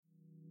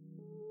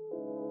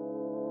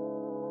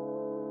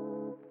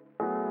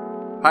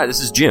Hi,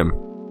 this is Jim.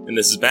 And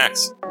this is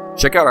Max.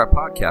 Check out our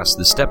podcast,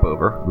 The Step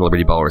Over, the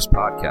Liberty Ballers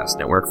Podcast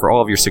Network, for all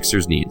of your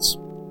Sixers needs.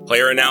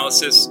 Player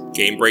analysis,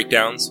 game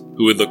breakdowns,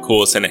 who would look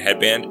coolest in a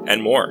headband,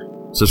 and more.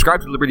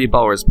 Subscribe to Liberty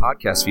Ballers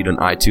podcast feed on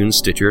iTunes,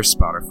 Stitcher,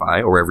 Spotify,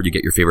 or wherever you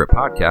get your favorite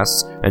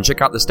podcasts, and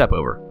check out The Step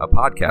Over, a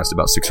podcast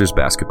about Sixers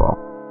basketball.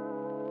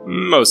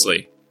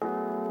 Mostly.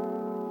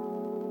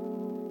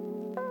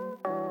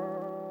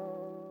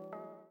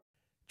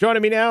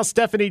 Joining me now,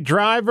 Stephanie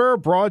Driver,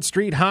 Broad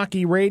Street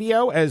Hockey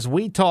Radio, as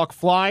we talk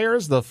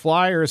Flyers. The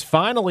Flyers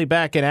finally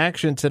back in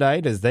action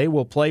tonight as they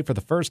will play for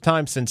the first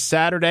time since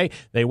Saturday.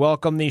 They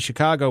welcome the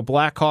Chicago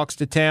Blackhawks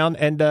to town.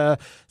 And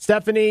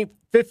Stephanie,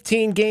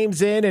 15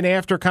 games in, and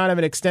after kind of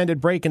an extended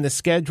break in the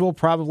schedule,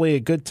 probably a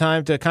good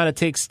time to kind of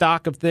take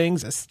stock of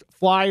things.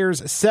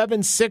 Flyers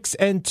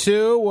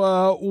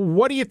 7-6-2.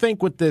 What do you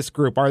think with this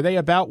group? Are they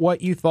about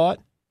what you thought?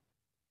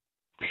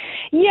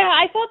 Yeah,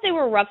 I thought they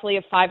were roughly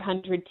a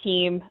 500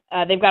 team.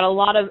 They've got a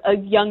lot of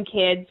young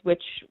kids,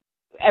 which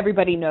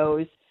everybody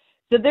knows.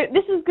 So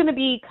this is going to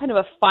be kind of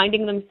a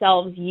finding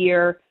themselves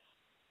year,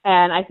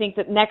 and I think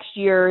that next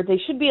year they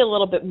should be a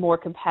little bit more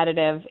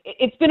competitive.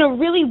 It's been a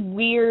really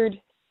weird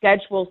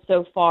schedule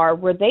so far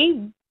where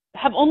they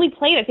have only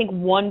played, I think,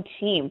 one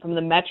team from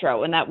the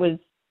Metro, and that was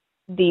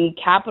the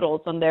Capitals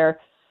on their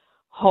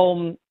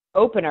home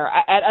opener.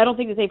 I don't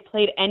think that they've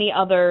played any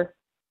other.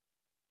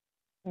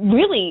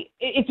 Really,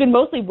 it's been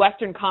mostly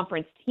Western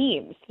Conference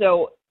teams.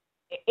 So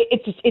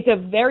it's a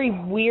very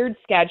weird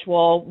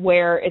schedule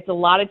where it's a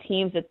lot of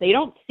teams that they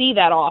don't see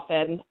that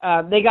often.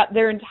 They got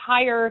their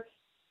entire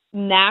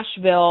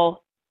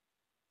Nashville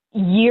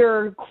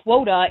year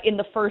quota in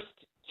the first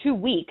 2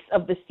 weeks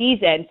of the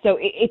season. So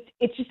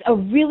it's just a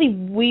really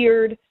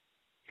weird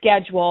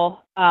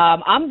schedule.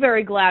 I'm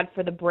very glad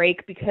for the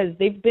break because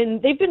they've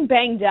been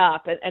banged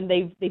up and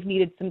they've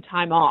needed some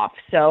time off.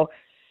 So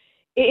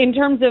in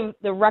terms of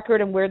the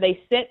record and where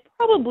they sit,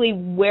 probably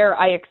where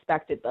I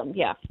expected them,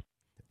 yeah.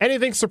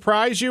 Anything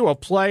surprise you, a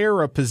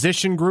player, a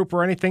position group,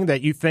 or anything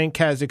that you think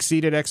has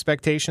exceeded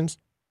expectations?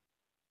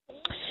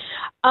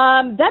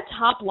 That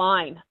top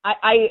line.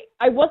 I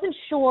wasn't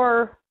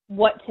sure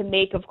what to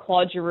make of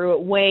Claude Giroux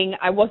at wing.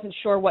 I wasn't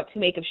sure what to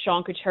make of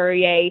Sean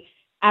Couturier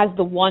as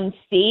the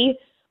 1C,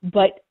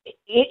 but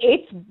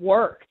it's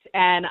worked.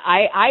 And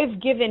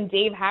I've given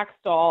Dave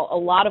Haxtell a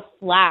lot of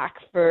flack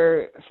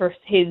for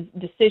his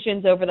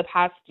decisions over the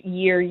past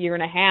year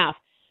and a half.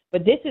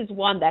 But this is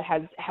one that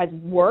has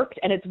worked,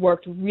 and it's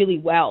worked really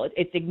well.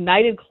 It's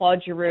ignited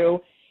Claude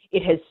Giroux.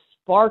 It has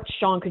sparked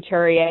Sean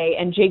Couturier,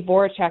 and Jake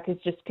Voracek is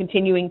just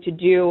continuing to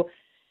do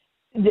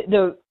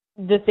the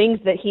things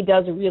that he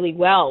does really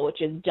well,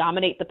 which is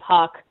dominate the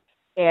puck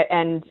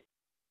and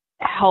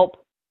help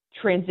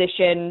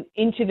transition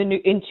into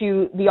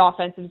the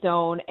offensive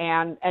zone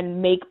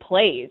and make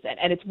plays,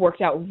 and it's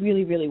worked out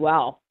really, really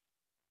well.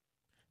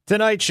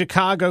 Tonight,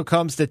 Chicago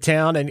comes to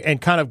town,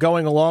 and kind of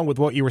going along with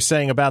what you were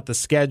saying about the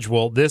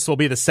schedule, this will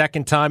be the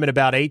second time in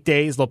about 8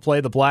 days they'll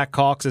play the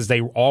Blackhawks as they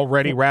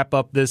already wrap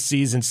up this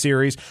season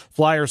series.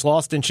 Flyers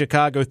lost in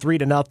Chicago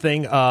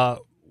 3-0.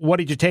 What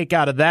did you take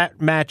out of that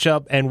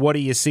matchup, and what do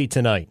you see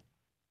tonight?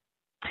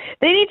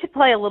 They need to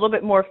play a little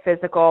bit more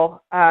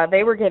physical.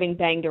 They were getting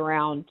banged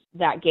around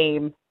that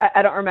game.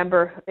 I don't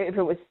remember if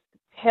it was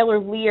Taylor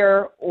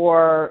Lear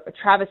or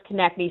Travis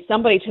Konechny.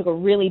 Somebody took a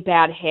really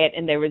bad hit,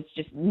 and there was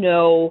just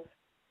no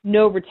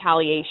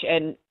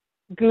retaliation.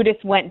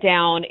 Gudas went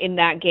down in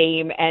that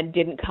game and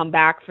didn't come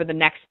back for the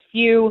next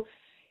few.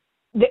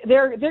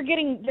 They're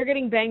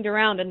getting banged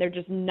around, and they're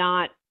just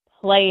not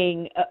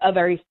playing a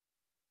very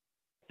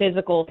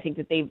physical. I think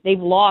that they've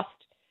lost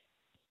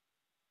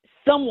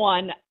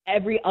someone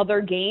every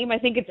other game. I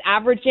think it's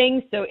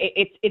averaging, so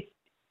it's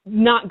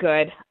not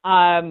good.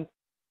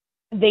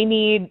 They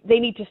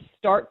need to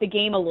start the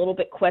game a little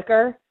bit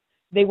quicker.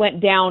 They went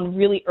down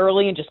really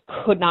early and just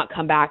could not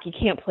come back. You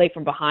can't play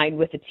from behind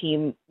with a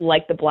team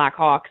like the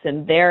Blackhawks,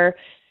 and they're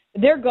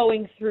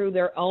going through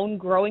their own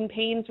growing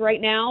pains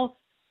right now,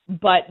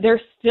 but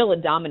they're still a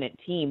dominant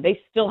team. They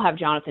still have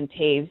Jonathan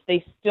Toews.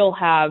 They still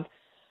have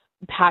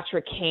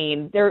Patrick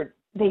Kane.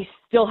 They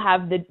still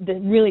have the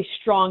really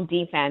strong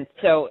defense.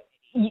 So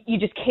you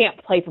just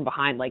can't play from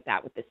behind like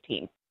that with this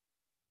team.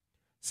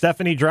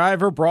 Stephanie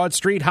Driver, Broad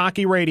Street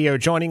Hockey Radio,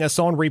 joining us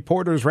on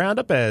Reporters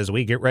Roundup as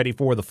we get ready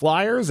for the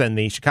Flyers and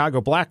the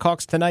Chicago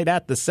Blackhawks tonight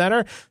at the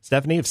Center.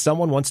 Stephanie, if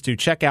someone wants to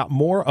check out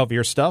more of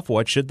your stuff,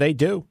 what should they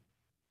do?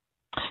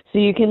 So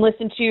you can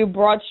listen to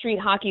Broad Street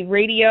Hockey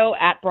Radio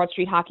at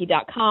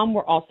broadstreethockey.com.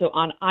 We're also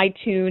on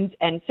iTunes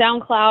and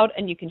SoundCloud,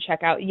 and you can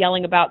check out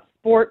Yelling About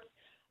Sports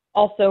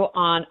also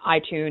on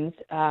iTunes,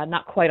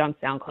 not quite on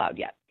SoundCloud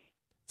yet.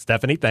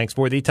 Stephanie, thanks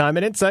for the time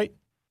and insight.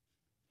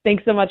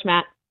 Thanks so much,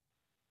 Matt.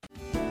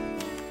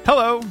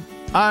 Hello,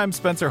 I'm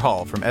Spencer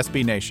Hall from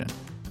SB Nation,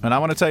 and I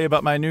want to tell you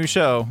about my new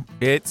show,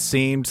 It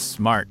Seemed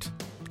Smart.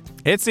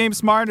 It Seemed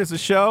Smart is a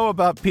show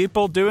about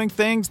people doing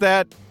things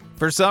that,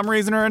 for some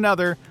reason or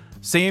another,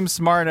 seem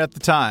smart at the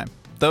time.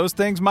 Those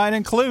things might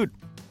include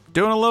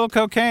doing a little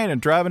cocaine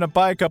and driving a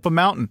bike up a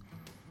mountain.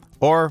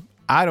 Or,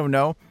 I don't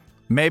know,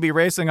 Maybe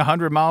racing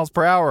 100 miles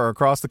per hour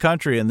across the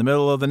country in the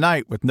middle of the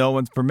night with no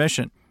one's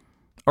permission.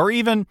 Or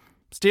even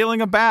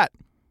stealing a bat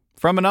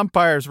from an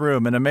umpire's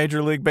room in a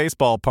Major League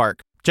Baseball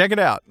park. Check it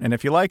out, and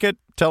if you like it,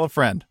 tell a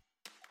friend.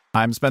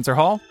 I'm Spencer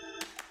Hall.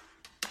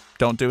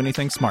 Don't do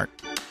anything smart.